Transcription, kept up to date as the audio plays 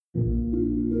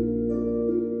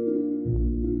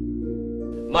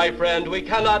My friend, we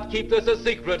cannot keep this a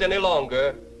secret any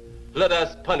longer. Let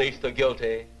us punish the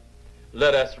guilty.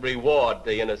 Let us reward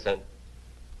the innocent.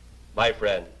 My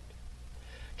friend,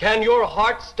 can your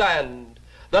heart stand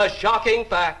the shocking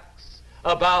facts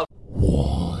about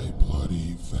Why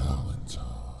Bloody Valentine?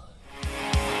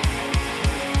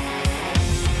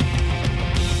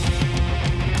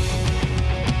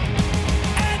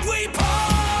 And we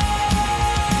party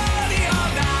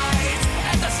all night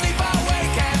at the sleeper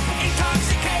weekend,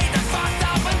 intoxicated, fucked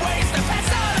up, and ways to pass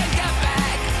out and get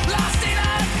back, lost in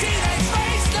a teenage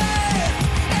wasteland.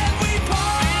 And we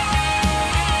party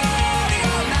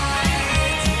all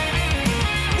night.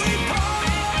 We party.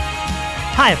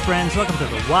 Hi, friends. Welcome to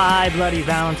the Why Bloody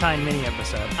Valentine mini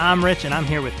episode. I'm Rich, and I'm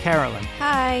here with Carolyn.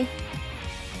 Hi.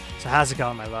 So how's it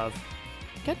going, my love?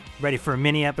 Good. Ready for a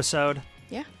mini episode?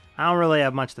 Yeah. I don't really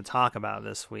have much to talk about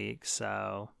this week,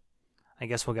 so I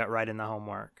guess we'll get right into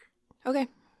homework. Okay.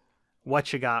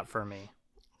 What you got for me?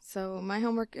 So my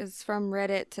homework is from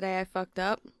Reddit. Today I fucked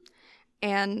up.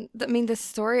 And the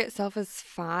story itself is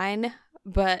fine,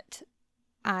 but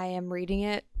I am reading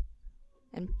it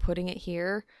and putting it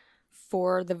here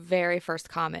for the very first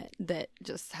comment that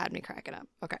just had me cracking up.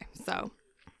 Okay, so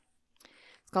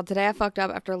it's called Today I Fucked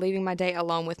Up After Leaving My Date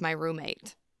Alone with My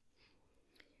Roommate.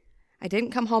 I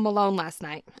didn't come home alone last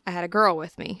night. I had a girl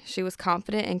with me. She was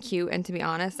confident and cute, and to be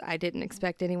honest, I didn't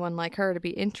expect anyone like her to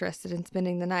be interested in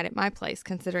spending the night at my place,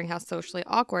 considering how socially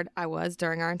awkward I was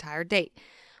during our entire date.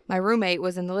 My roommate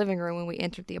was in the living room when we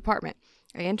entered the apartment.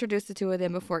 I introduced the two of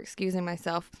them before excusing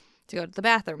myself to go to the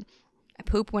bathroom. I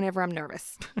poop whenever I'm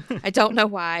nervous. I don't know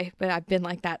why, but I've been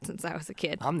like that since I was a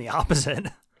kid. I'm the opposite.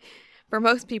 For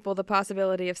most people, the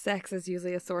possibility of sex is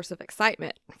usually a source of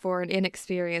excitement. For an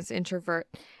inexperienced introvert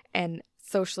and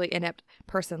socially inept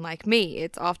person like me,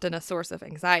 it's often a source of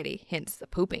anxiety, hence the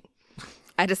pooping.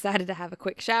 I decided to have a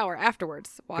quick shower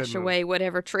afterwards, wash away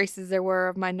whatever traces there were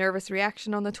of my nervous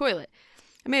reaction on the toilet.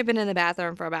 I may have been in the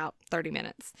bathroom for about 30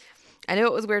 minutes. I knew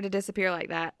it was weird to disappear like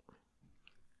that,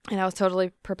 and I was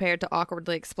totally prepared to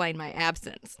awkwardly explain my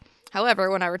absence. However,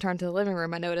 when I returned to the living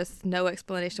room, I noticed no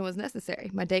explanation was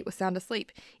necessary. My date was sound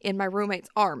asleep in my roommate's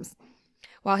arms,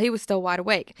 while he was still wide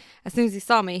awake. As soon as he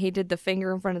saw me, he did the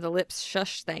finger in front of the lips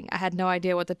shush thing. I had no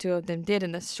idea what the two of them did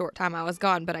in the short time I was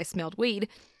gone, but I smelled weed,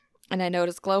 and I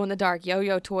noticed glow-in-the-dark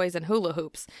yo-yo toys and hula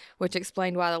hoops, which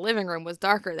explained why the living room was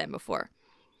darker than before.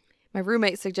 My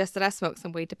roommate suggested I smoke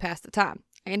some weed to pass the time.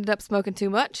 I ended up smoking too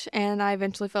much, and I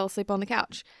eventually fell asleep on the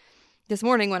couch. This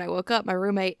morning, when I woke up, my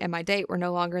roommate and my date were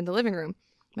no longer in the living room.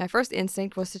 My first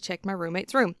instinct was to check my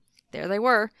roommate's room. There they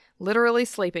were, literally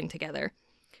sleeping together.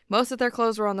 Most of their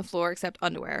clothes were on the floor except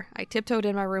underwear. I tiptoed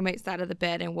in my roommate's side of the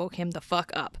bed and woke him the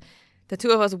fuck up. The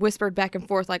two of us whispered back and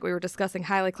forth like we were discussing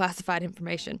highly classified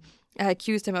information. I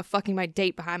accused him of fucking my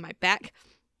date behind my back,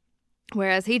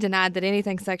 whereas he denied that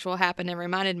anything sexual happened and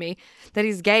reminded me that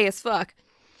he's gay as fuck.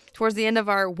 Towards the end of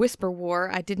our whisper war,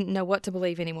 I didn't know what to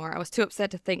believe anymore. I was too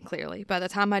upset to think clearly. By the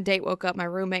time my date woke up, my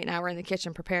roommate and I were in the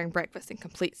kitchen preparing breakfast in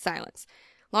complete silence.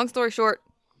 Long story short,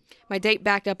 my date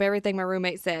backed up everything my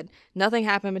roommate said. Nothing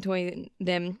happened between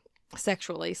them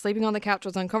sexually. Sleeping on the couch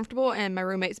was uncomfortable, and my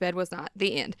roommate's bed was not.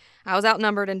 The end. I was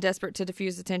outnumbered and desperate to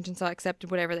diffuse the tension, so I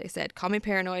accepted whatever they said. Call me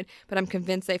paranoid, but I'm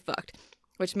convinced they fucked.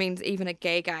 Which means even a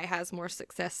gay guy has more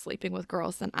success sleeping with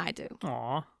girls than I do.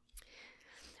 Aw.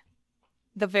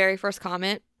 The very first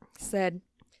comment said,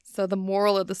 so the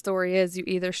moral of the story is you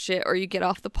either shit or you get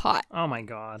off the pot. Oh, my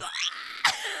God.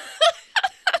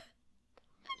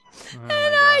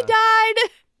 I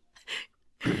died.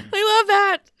 I love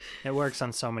that. It works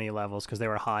on so many levels because they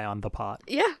were high on the pot.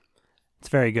 Yeah. It's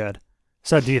very good.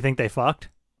 So, do you think they fucked?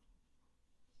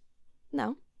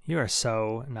 No. You are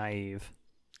so naive.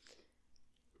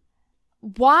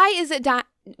 Why is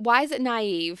it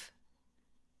naive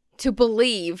to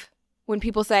believe when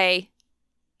people say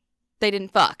they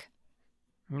didn't fuck?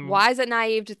 Why is it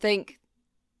naive to think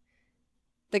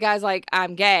the guy's like,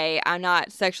 I'm gay, I'm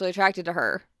not sexually attracted to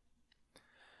her?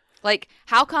 Like,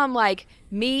 how come, like,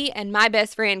 me and my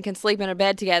best friend can sleep in a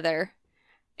bed together,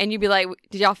 and you'd be like,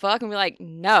 did y'all fuck? And be like,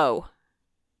 no.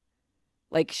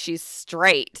 Like, she's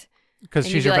straight. Because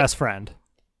she's your best friend.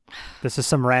 This is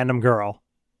some random girl.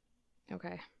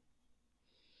 Okay.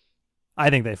 I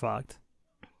think they fucked.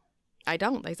 I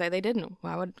don't. They say they didn't.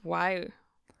 Why?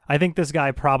 I think this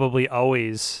guy probably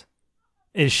always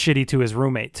is shitty to his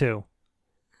roommate, too.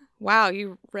 Wow,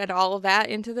 you read all of that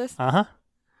into this? Uh-huh.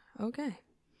 Okay.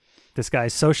 This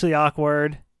guy's socially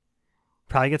awkward,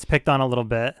 probably gets picked on a little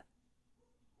bit.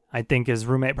 I think his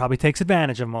roommate probably takes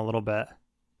advantage of him a little bit.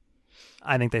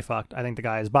 I think they fucked. I think the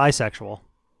guy is bisexual.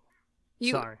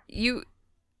 Sorry. You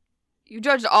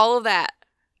judged all of that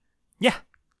Yeah.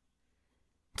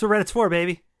 That's what Reddit's for,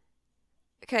 baby.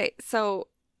 Okay, so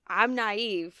I'm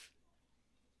naive.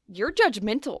 You're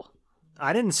judgmental.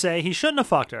 I didn't say he shouldn't have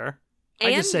fucked her.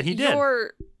 I just said he did.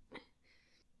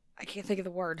 I can't think of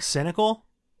the word. Cynical?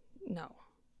 No.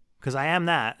 Because I am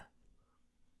that.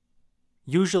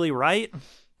 Usually right?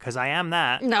 Because I am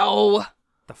that. No.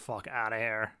 The fuck out of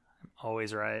here. I'm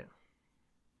always right.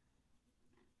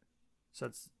 So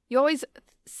it's... You always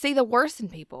see the worst in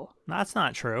people. That's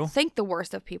not true. Think the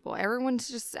worst of people. Everyone's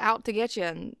just out to get you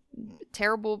and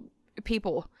terrible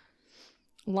people.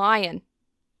 Lying.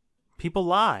 People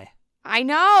lie. I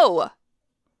know.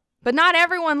 But not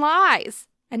everyone lies.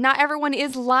 And not everyone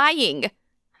is lying.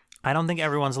 I don't think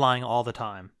everyone's lying all the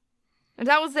time. If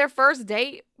that was their first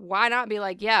date, why not be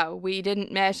like, yeah, we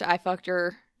didn't mesh. I fucked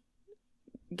your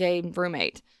gay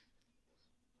roommate.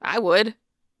 I would.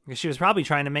 Because she was probably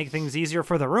trying to make things easier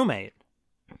for the roommate.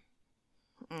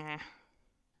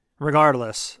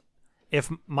 Regardless,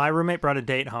 if my roommate brought a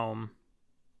date home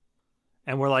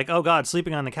and we're like, oh God,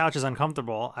 sleeping on the couch is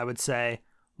uncomfortable, I would say,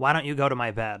 why don't you go to my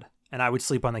bed? And I would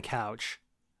sleep on the couch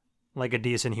like a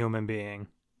decent human being.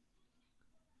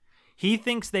 He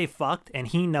thinks they fucked and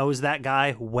he knows that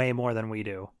guy way more than we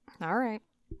do. All right.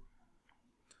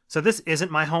 So this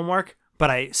isn't my homework, but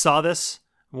I saw this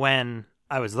when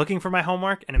I was looking for my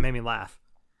homework and it made me laugh.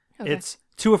 Okay. It's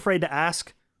too afraid to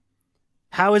ask,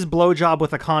 how is blowjob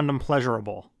with a condom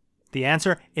pleasurable? The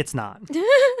answer, it's not.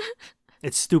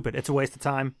 It's stupid. It's a waste of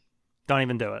time. Don't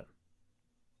even do it.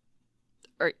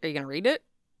 Are you going to read it?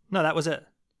 No, that was it.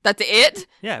 That's it?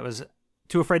 Yeah, it was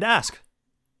too afraid to ask.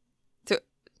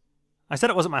 I said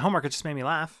it wasn't my homework. It just made me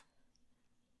laugh.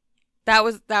 That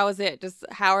was it. Just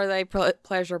how are they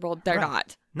pleasurable? They're Right.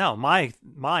 not. No, mine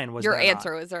was Your they're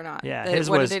answer not. was they're not. Yeah,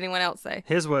 What did anyone else say?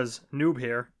 His was noob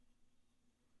here.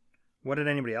 What did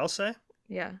anybody else say?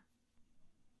 Yeah.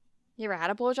 You ever had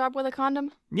a blowjob with a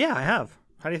condom? Yeah, I have.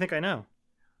 How do you think I know?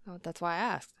 Oh, that's why I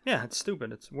asked. Yeah, it's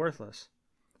stupid. It's worthless.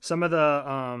 Some of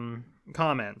the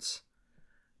comments.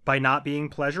 By not being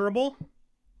pleasurable,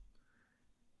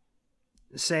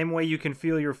 same way you can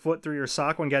feel your foot through your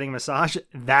sock when getting a massage,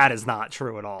 that is not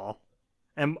true at all.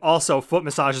 And also, foot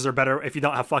massages are better if you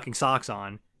don't have fucking socks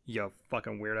on, you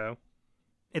fucking weirdo.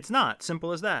 It's not.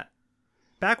 Simple as that.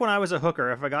 Back when I was a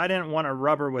hooker, if a guy didn't want a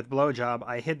rubber with blowjob,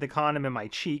 I hid the condom in my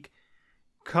cheek,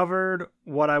 covered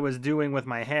what I was doing with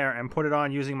my hair, and put it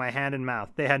on using my hand and mouth.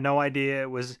 They had no idea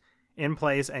it was in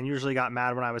place and usually got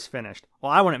mad when I was finished.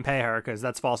 Well, I wouldn't pay her because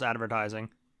that's false advertising.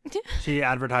 She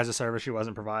advertised a service she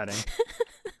wasn't providing.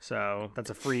 So that's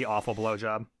a free, awful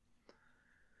blowjob.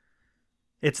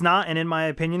 It's not, and in my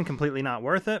opinion, completely not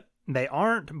worth it. They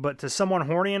aren't, but to someone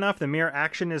horny enough, the mere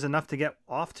action is enough to get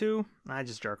off to. I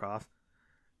just jerk off.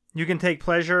 You can take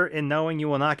pleasure in knowing you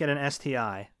will not get an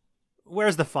STI.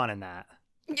 Where's the fun in that?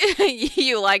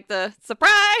 You like the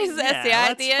surprise STI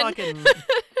at the end?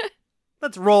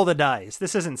 Let's roll the dice.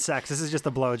 This isn't sex. This is just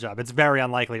a blowjob. It's very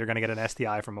unlikely you're going to get an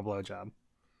STI from a blowjob.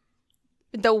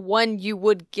 The one you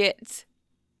would get,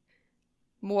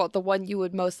 the one you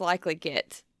would most likely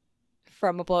get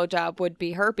from a blowjob would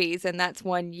be herpes, and that's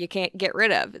one you can't get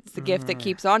rid of. It's the gift that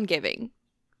keeps on giving.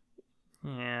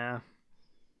 Yeah.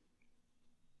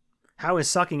 How is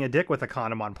sucking a dick with a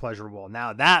condom on pleasurable?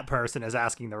 Now that person is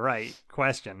asking the right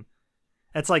question.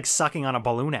 It's like sucking on a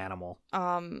balloon animal.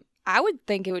 I would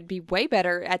think it would be way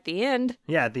better at the end.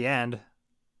 Yeah, at the end.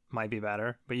 Might be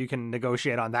better. But you can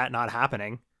negotiate on that not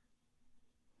happening.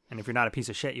 And if you're not a piece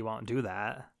of shit, you won't do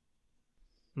that.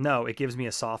 No, it gives me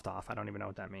a soft off. I don't even know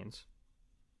what that means.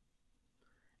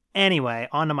 Anyway,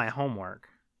 on to my homework.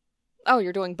 Oh,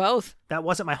 you're doing both. That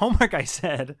wasn't my homework, I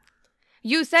said.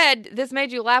 You said this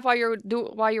made you laugh while you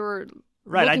were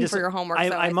Right, looking for your homework.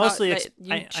 So I mostly thought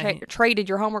that you traded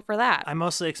your homework for that. I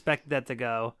mostly expected that to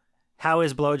go, how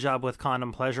is blowjob with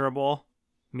condom pleasurable?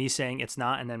 Me saying it's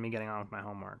not, and then me getting on with my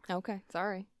homework. Okay,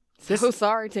 sorry. This- So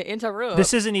sorry to interrupt.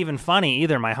 This isn't even funny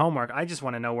either, my homework. I just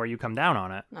want to know where you come down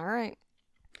on it. All right.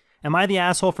 Am I the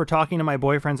asshole for talking to my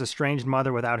boyfriend's estranged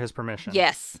mother without his permission?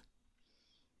 Yes.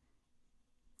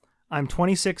 I'm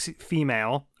 26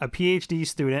 female, a PhD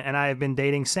student, and I have been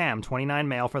dating Sam, 29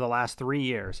 male, for the last 3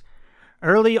 years.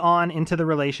 Early on into the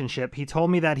relationship, he told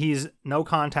me that he's no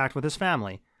contact with his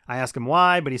family. I asked him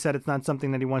why, but he said it's not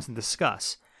something that he wants to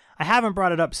discuss. I haven't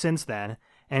brought it up since then,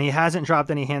 and he hasn't dropped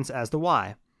any hints as to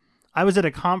why. I was at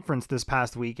a conference this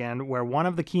past weekend where one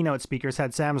of the keynote speakers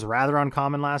had Sam's rather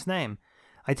uncommon last name.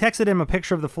 I texted him a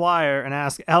picture of the flyer and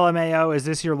asked, LMAO, is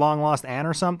this your long-lost aunt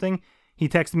or something? He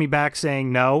texted me back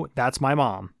saying, no, that's my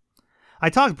mom.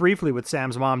 I talked briefly with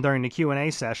Sam's mom during the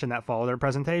Q&A session that followed her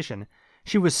presentation.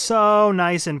 She was so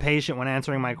nice and patient when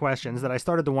answering my questions that I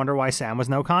started to wonder why Sam was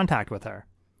no contact with her.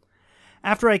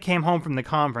 After I came home from the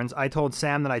conference, I told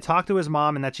Sam that I talked to his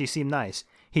mom and that she seemed nice.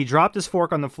 He dropped his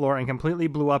fork on the floor and completely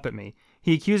blew up at me.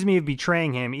 He accused me of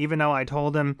betraying him, even though I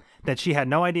told him that she had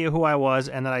no idea who I was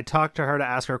and that I talked to her to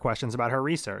ask her questions about her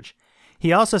research.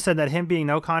 He also said that him being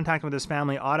no contact with his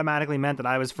family automatically meant that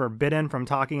I was forbidden from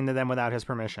talking to them without his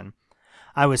permission.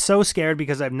 I was so scared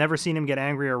because I've never seen him get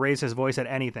angry or raise his voice at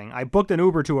anything. I booked an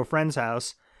Uber to a friend's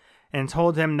house and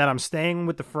told him that I'm staying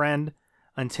with the friend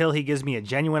until he gives me a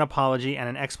genuine apology and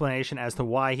an explanation as to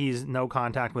why he's no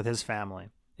contact with his family.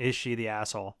 Is she the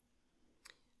asshole?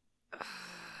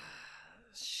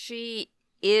 She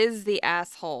is the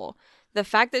asshole. The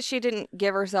fact that she didn't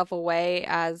give herself away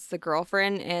as the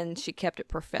girlfriend and she kept it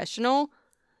professional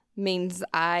means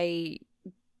I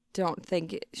don't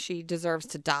think she deserves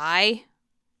to die.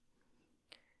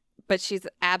 But she's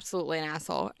absolutely an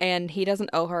asshole, and he doesn't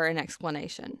owe her an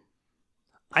explanation.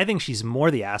 I think she's more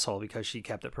the asshole because she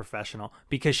kept it professional,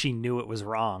 because she knew it was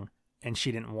wrong, and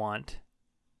she didn't want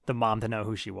the mom to know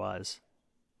who she was.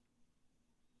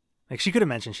 Like, she could have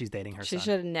mentioned she's dating her She son.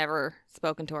 should have never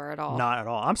spoken to her at all. Not at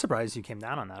all. I'm surprised you came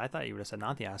down on that. I thought you would have said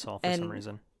not the asshole for some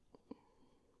reason.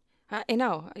 I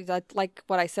know. Like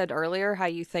what I said earlier, how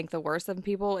you think the worst of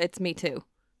people, it's me too.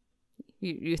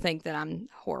 You think that I'm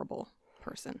a horrible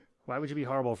person. Why would you be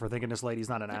horrible for thinking this lady's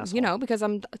not an asshole? You know, because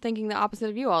I'm thinking the opposite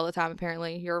of you all the time,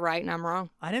 apparently. You're right and I'm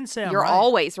wrong. I didn't say I'm You're right.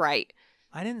 always right.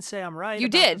 I didn't say I'm right. You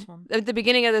about did. this one. At the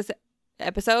beginning of this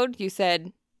episode, you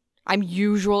said, I'm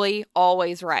usually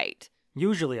always right.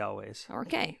 Usually always.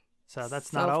 Okay. So that's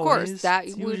So not of always. course, that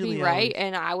It's would be usually right always.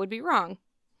 and I would be wrong.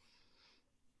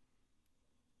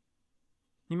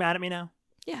 You mad at me now?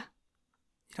 Yeah.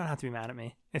 You don't have to be mad at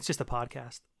me. It's just a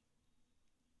podcast.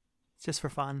 It's just for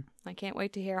fun. I can't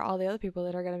wait to hear all the other people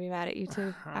that are going to be mad at you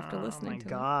too after listening to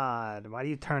Oh my God. Why do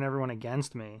you turn everyone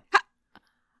against me? it.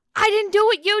 I didn't do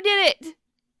it. You did it.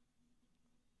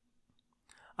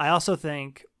 I also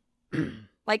think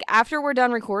Like, after we're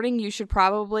done recording, you should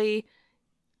probably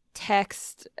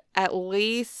text at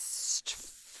least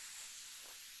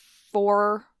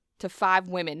 4 to 5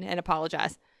 women and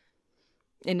apologize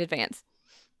in advance.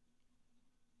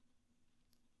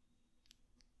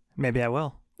 maybe I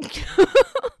will.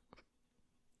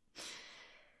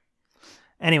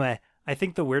 Anyway, I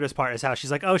think the weirdest part is how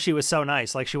she's like, oh, she was so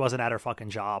nice. Like, she wasn't at her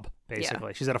fucking job,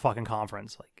 basically. She's at a fucking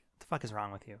conference. Like, what the fuck is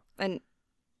wrong with you? And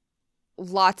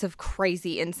lots of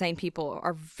crazy, insane people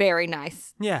are very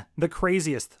nice. Yeah, the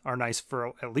craziest are nice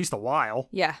for at least a while.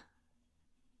 Yeah.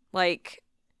 Like,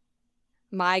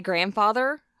 my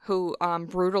grandfather, who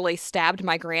brutally stabbed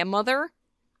my grandmother,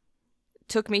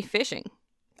 took me fishing.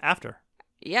 After.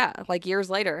 Yeah, like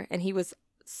years later, and he was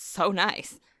so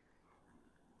nice.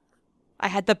 I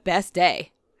had the best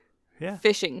day Yeah.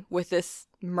 fishing with this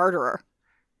murderer.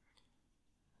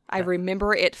 I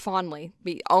remember it fondly.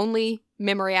 The only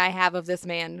memory I have of this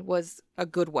man was a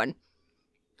good one.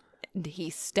 And he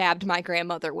stabbed my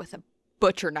grandmother with a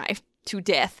butcher knife to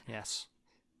death. Yes.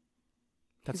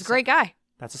 He's a great guy.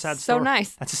 That's a sad So story.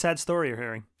 nice. That's a sad story you're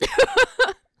hearing.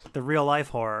 The real life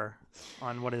horror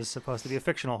on what is supposed to be a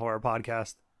fictional horror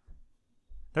podcast.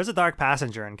 There's a dark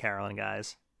passenger in Carolyn,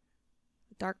 guys.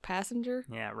 Dark Passenger.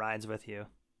 Yeah, it rides with you.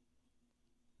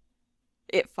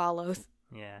 It follows.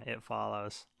 Yeah, it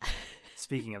follows.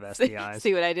 Speaking of STIs,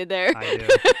 See what I did there? I do.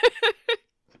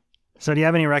 So do you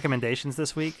have any recommendations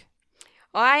this week?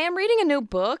 Well, I am reading a new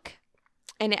book,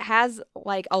 and it has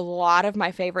like a lot of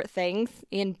my favorite things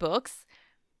in books,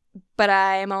 but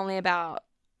I am only about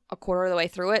a quarter of the way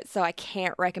through it, so I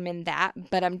can't recommend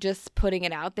that. But I'm just putting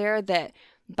it out there that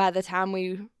by the time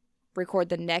we record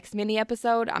the next mini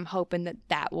episode, I'm hoping that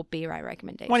that will be my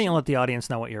recommendation. Why don't you let the audience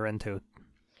know what you're into?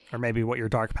 Or maybe what your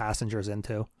dark passenger's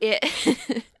into, It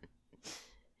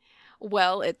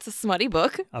Well, it's a smutty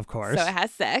book, of course. so it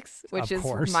has sex, which Of is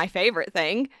course. my favorite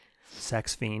thing.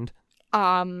 Sex fiend.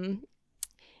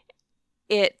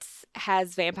 It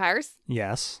has vampires.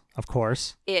 Yes, of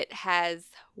course. It has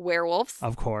werewolves.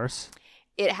 Of course.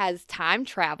 It has time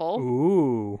travel.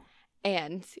 Ooh.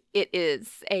 And it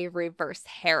is a reverse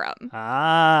harem.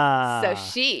 Ah. So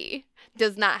she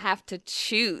does not have to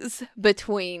choose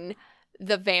between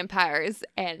the vampires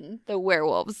and the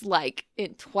werewolves like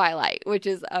in Twilight, which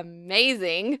is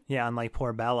amazing. Yeah, unlike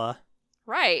poor Bella.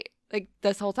 Right. Like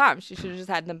this whole time, she should have just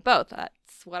had them both.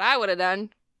 That's what I would have done.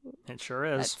 It sure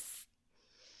is. That's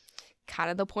kind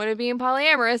of the point of being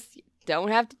polyamorous. You don't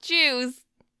have to choose.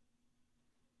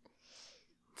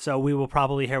 So we will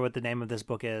probably hear what the name of this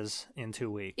book is in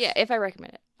 2 weeks. Yeah, if I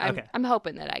recommend it. Okay. I'm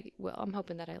hoping that I will. I'm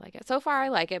hoping that I like it. So far, I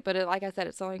like it, but like I said,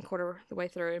 it's only a quarter the way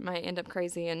through. It might end up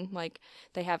crazy and like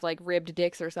they have like ribbed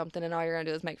dicks or something, and all you're gonna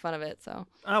do is make fun of it. So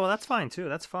Oh, well, that's fine too.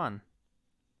 That's fun.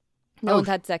 no Oh, one's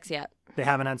had sex yet. They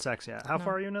haven't had sex yet. How No.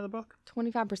 far are you into the book?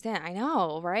 25%. I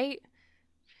know, right?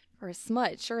 For a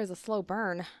smut, sure is a slow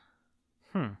burn.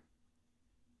 Hmm.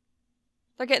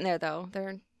 They're getting there though.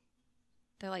 They're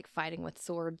like fighting with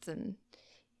swords and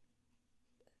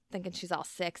thinking she's all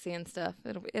sexy and stuff.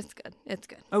 It's good. It's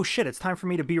good. Oh shit! It's time for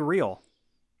me to be real.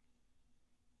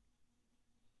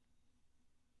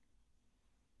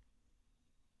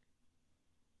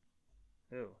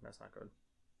 Ew, that's not good.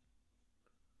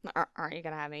 Aren't you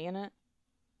gonna have me in it?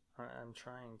 I'm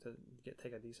trying to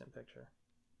take a decent picture.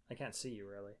 I can't see you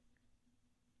really.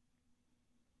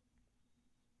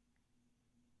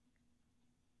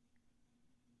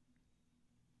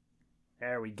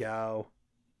 There we go.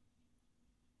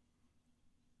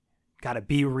 Gotta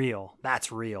be real.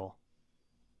 That's real.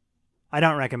 I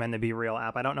don't recommend the Be Real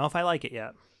app. I don't know if I like it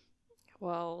yet.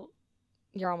 Well,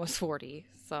 you're almost 40,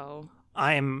 so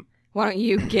I am why don't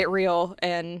you get real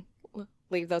and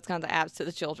leave those kinds of apps to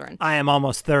the children?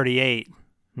 almost 38,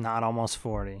 not almost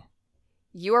 40.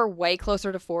 You are way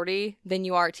closer to 40 than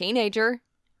you are a teenager,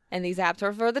 and these apps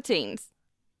are for the teens.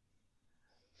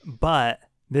 But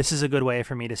this is a good way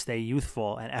for me to stay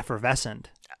youthful and effervescent.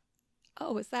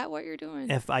 Oh, is that what you're doing?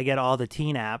 If I get all the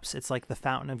teen apps, it's like the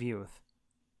fountain of youth.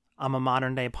 I'm a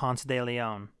modern day Ponce de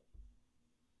Leon.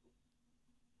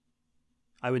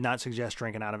 I would not suggest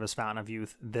drinking out of his fountain of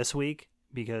youth this week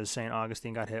because St.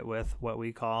 Augustine got hit with what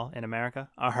we call in America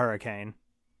a hurricane.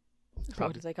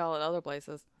 What do they call it other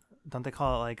places? Don't they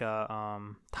call it like a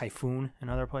typhoon in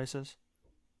other places?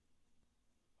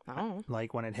 I don't know.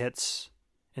 Like when it hits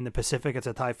in the Pacific, it's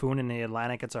a typhoon. In the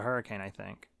Atlantic, it's a hurricane, I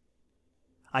think.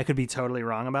 I could be totally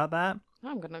wrong about that.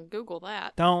 I'm going to Google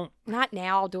that. Don't. Not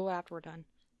now. I'll do it after we're done.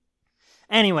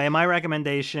 Anyway, my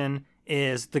recommendation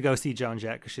is to go see Joan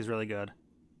Jett because she's really good.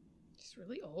 She's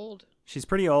really old. She's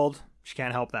pretty old. She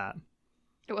can't help that.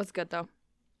 It was good, though.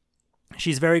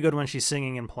 She's very good when she's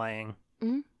singing and playing.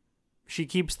 Mm-hmm. She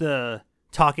keeps the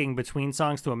talking between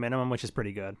songs to a minimum, which is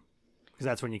pretty good. Because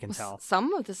that's when you can tell.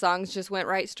 Some of the songs just went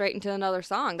right straight into another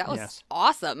song. That was Yes.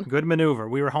 awesome. Good maneuver.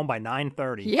 We were home by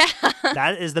 9:30. Yeah.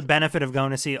 That is the benefit of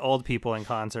going to see old people in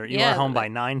concert. You Yeah, are home by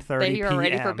 9:30 They p.m. are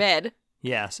ready for bed.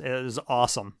 Yes, it is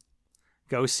awesome.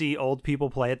 Go see old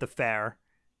people play at the fair,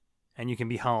 and you can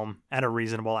be home at a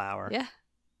reasonable hour. Yeah.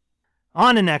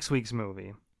 On to next week's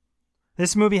movie.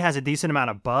 This movie has a decent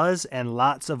amount of buzz and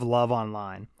lots of love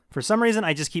online. For some reason,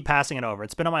 I just keep passing it over.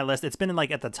 It's been on my list. It's been like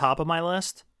at the top of my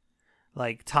list,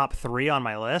 like top 3 on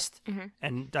my list,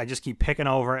 and I just keep picking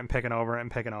over it and picking over it and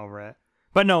picking over it.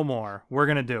 But no more. We're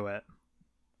going to do it.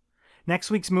 Next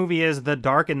week's movie is The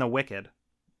Dark and the Wicked.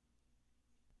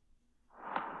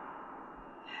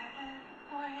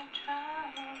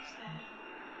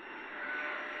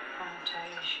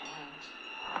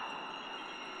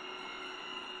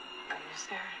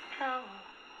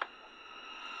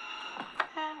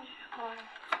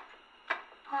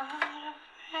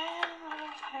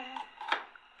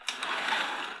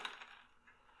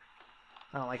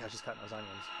 I don't like how she's cutting those onions.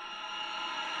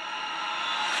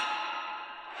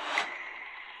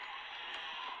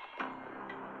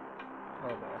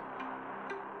 Oh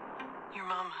boy. Your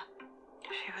mama,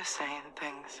 she was saying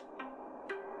things.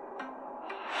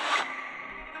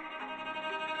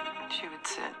 She would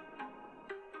sit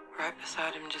right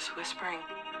beside him just whispering.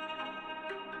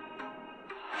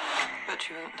 But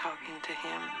she wasn't talking to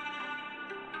him.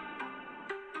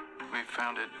 We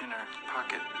found it in her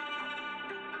pocket.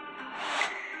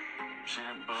 She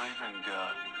didn't believe in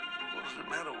God. What's the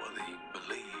matter whether he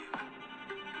believed?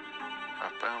 I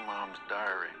found Mom's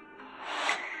diary.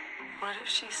 What if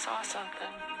she saw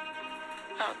something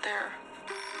out there?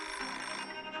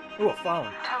 Ooh, a phone.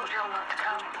 Told y'all not to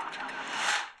come.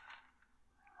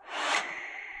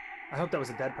 I hope that was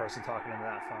a dead person talking into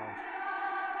that phone.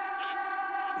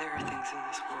 There are things in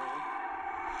this world,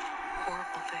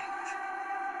 horrible things,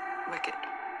 wicked,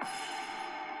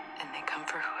 and they come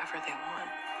for whoever they want.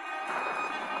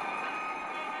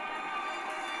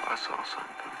 I saw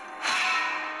something.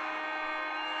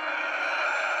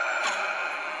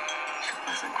 She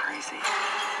wasn't crazy.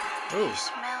 Ooh,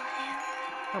 Smell him.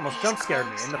 almost jump scared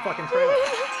me in the fucking trailer.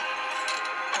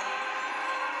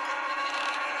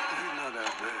 He's not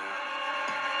out there.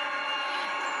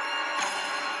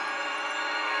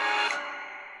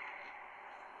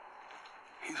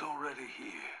 He's already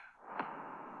here.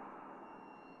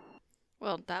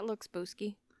 Well, that looks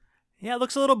boosky. Yeah, it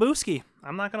looks a little boosky.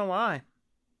 I'm not gonna lie.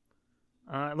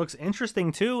 It looks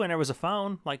interesting too, and there was a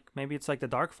phone. Like maybe it's like the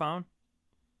dark phone.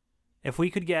 If we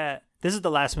could get, this is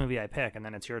the last movie I pick, and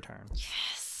then it's your turn.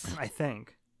 Yes. I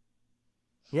think.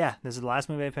 Yeah, this is the last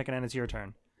movie I pick, and then it's your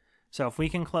turn. So if we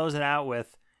can close it out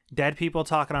with dead people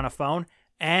talking on a phone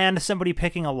and somebody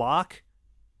picking a lock,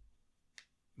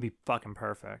 it'd be fucking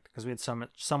perfect because we had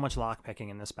so much lock picking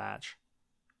in this batch.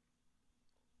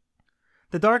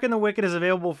 The Dark and the Wicked is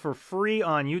available for free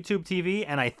on YouTube TV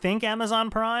and I think Amazon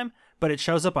Prime, but it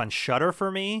shows up on Shudder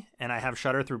for me, and I have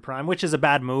Shudder through Prime, which is a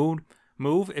bad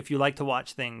move if you like to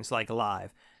watch things like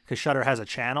live, because Shudder has a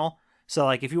channel. So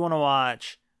like if you want to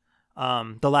watch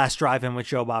The Last Drive-In with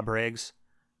Joe Bob Briggs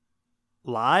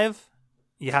live,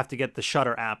 you have to get the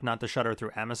Shudder app, not the Shudder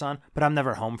through Amazon. But I'm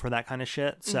never home for that kind of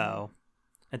shit, so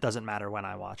it doesn't matter when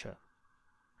I watch it.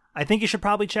 I think you should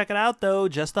probably check it out, though.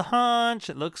 Just a hunch.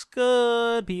 It looks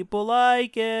good. People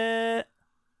like it.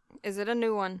 Is it a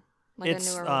new one? Like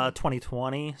It's a newer one?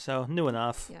 2020, so new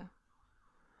enough.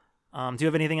 Yeah. Do you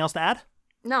have anything else to add?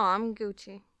 No, I'm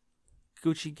Gucci.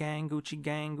 Gucci gang, Gucci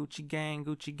gang, Gucci gang,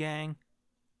 Gucci gang.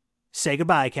 Say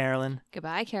goodbye, Carolyn.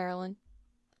 Goodbye, Carolyn.